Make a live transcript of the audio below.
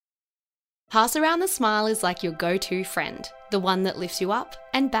Pass Around the Smile is like your go-to friend, the one that lifts you up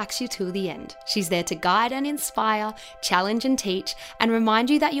and backs you till the end. She's there to guide and inspire, challenge and teach, and remind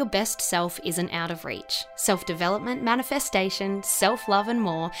you that your best self isn't out of reach. Self-development, manifestation, self-love and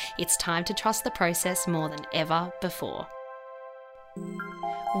more, it's time to trust the process more than ever before.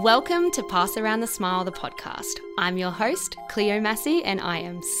 Welcome to Pass Around the Smile, the podcast. I'm your host, Cleo Massey, and I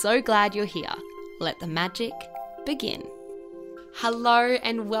am so glad you're here. Let the magic begin. Hello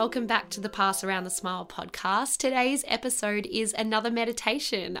and welcome back to the Pass Around the Smile podcast. Today's episode is another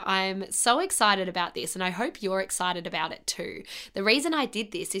meditation. I'm so excited about this and I hope you're excited about it too. The reason I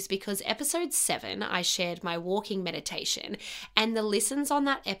did this is because episode 7, I shared my walking meditation and the listens on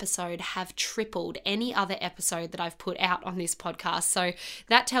that episode have tripled any other episode that I've put out on this podcast. So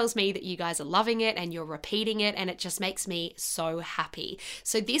that tells me that you guys are loving it and you're repeating it and it just makes me so happy.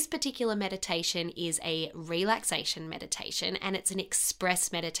 So this particular meditation is a relaxation meditation and it's an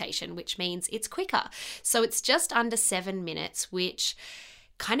express meditation, which means it's quicker. So it's just under 7 minutes, which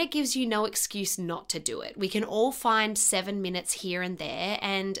kind of gives you no excuse not to do it. We can all find 7 minutes here and there.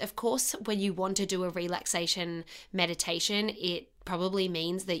 And of course, when you want to do a relaxation meditation, it probably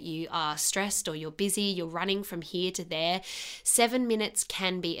means that you are stressed or you're busy, you're running from here to there. 7 minutes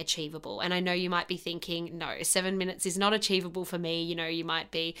can be achievable. And I know you might be thinking, no, 7 minutes is not achievable for me. You know, you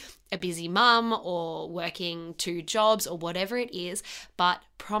might be a busy mum or working 2 jobs or whatever it is, but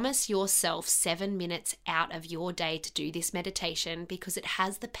promise yourself 7 minutes out of your day to do this meditation because it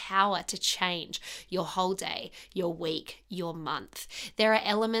has the power to change your whole day, your week, your month. There are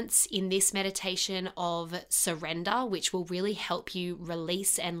elements in this meditation of surrender, which will really help you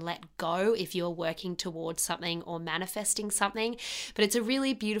release and let go if you're working towards something or manifesting something. But it's a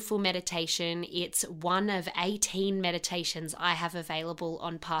really beautiful meditation. It's one of 18 meditations I have available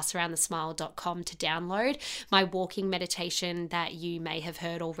on passaroundthesmile.com to download. My walking meditation that you may have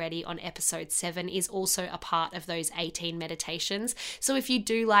heard already on episode 7 is also a part of those 18 meditations. So if you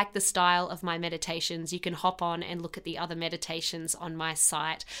do like the style of my meditations, you can hop on and look at the other meditations on my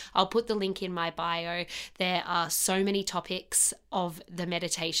site. I'll put the link in my bio. There are so many topics of the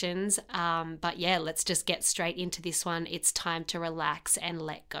meditations, but yeah, let's just get straight into this one. It's time to relax and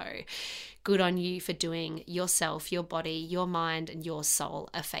let go. Good on you for doing yourself, your body, your mind, and your soul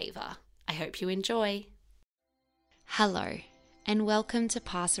a favor. I hope you enjoy. Hello, and welcome to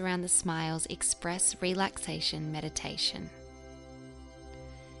Pass Around the Smile's Express Relaxation Meditation.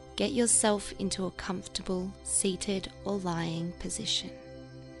 Get yourself into a comfortable, seated or lying position.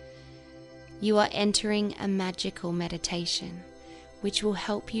 You are entering a magical meditation which will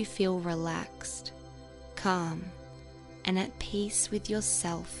help you feel relaxed, calm, and at peace with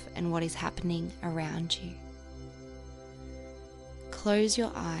yourself and what is happening around you. Close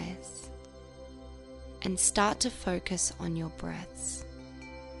your eyes and start to focus on your breaths,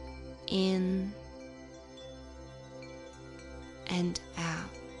 in and out,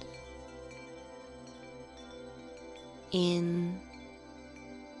 in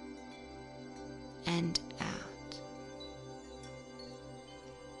and out.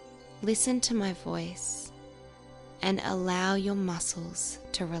 Listen to my voice and allow your muscles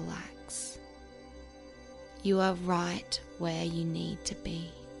to relax. You are right where you need to be.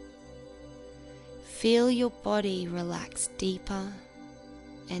 Feel your body relax deeper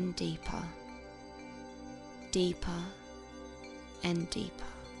and deeper, deeper and deeper.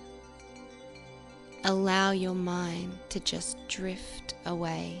 Allow your mind to just drift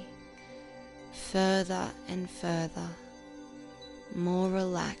away, further and further, more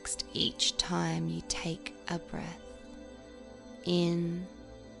relaxed each time you take a breath in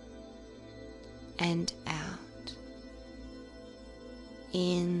and out,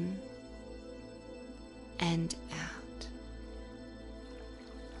 in and out.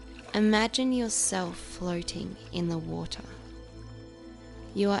 Imagine yourself floating in the water.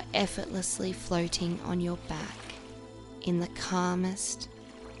 You are effortlessly floating on your back in the calmest,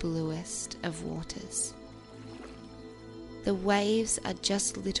 bluest of waters. The waves are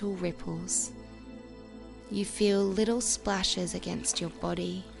just little ripples. You feel little splashes against your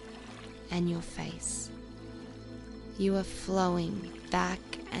body and your face. You are flowing back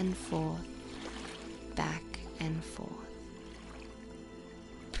and forth, back and forth.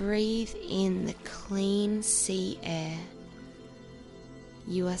 Breathe in the clean sea air.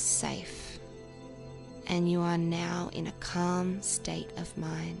 You are safe, and you are now in a calm state of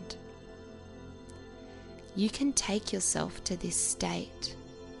mind. You can take yourself to this state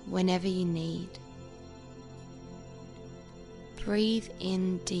whenever you need. Breathe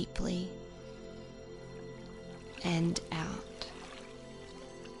in deeply and out.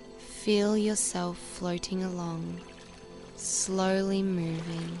 Feel yourself floating along, slowly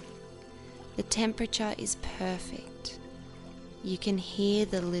moving, The temperature is perfect. You can hear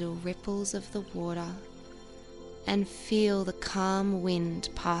the little ripples of the water and feel the calm wind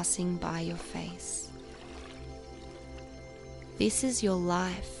passing by your face. This is your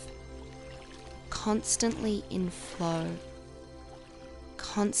life, constantly in flow,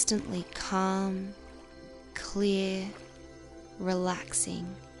 constantly calm, clear, relaxing,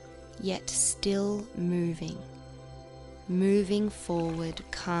 yet still moving forward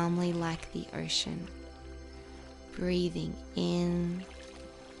calmly like the ocean, breathing in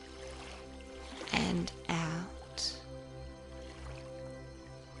and out.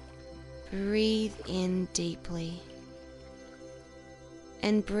 Breathe in deeply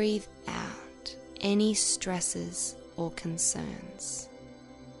and breathe out any stresses or concerns.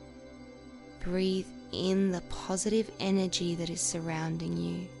 Breathe in the positive energy that is surrounding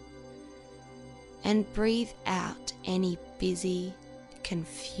you, and breathe out any busy,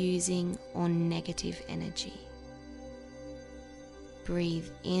 confusing, or negative energy. Breathe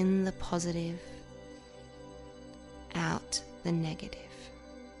in the positive, out the negative.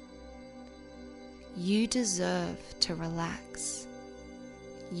 You deserve to relax.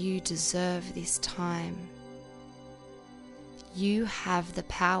 You deserve this time. You have the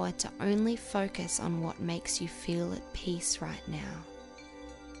power to only focus on what makes you feel at peace right now.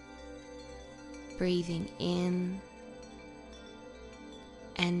 Breathing in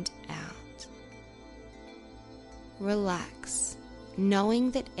and out. Relax,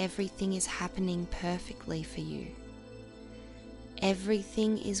 knowing that everything is happening perfectly for you.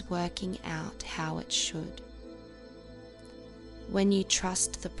 Everything is working out how it should. When you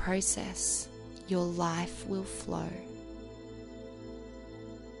trust the process, your life will flow.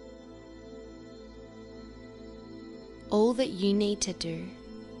 All that you need to do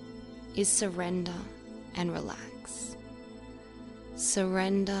is surrender and relax.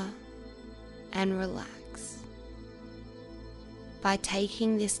 Surrender and relax. By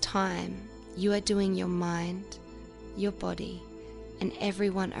taking this time, you are doing your mind, your body, and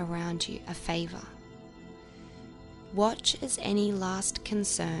everyone around you a favor. Watch as any last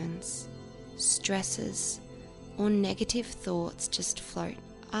concerns, stresses, or negative thoughts just float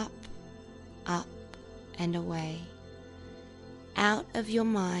up, and away, out of your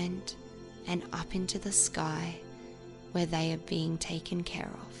mind and up into the sky where they are being taken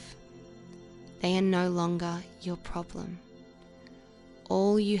care of. They are no longer your problem.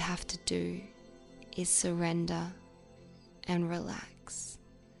 All you have to do is surrender and relax.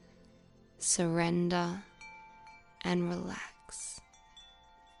 Surrender and relax.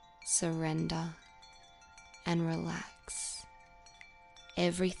 Surrender and relax.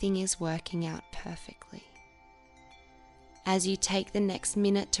 Everything is working out perfectly. As you take the next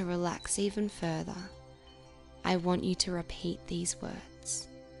minute to relax even further, I want you to repeat these words.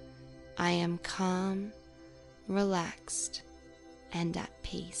 I am calm, relaxed, and at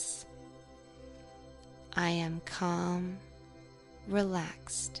peace. I am calm,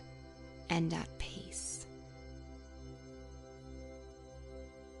 relaxed, and at peace.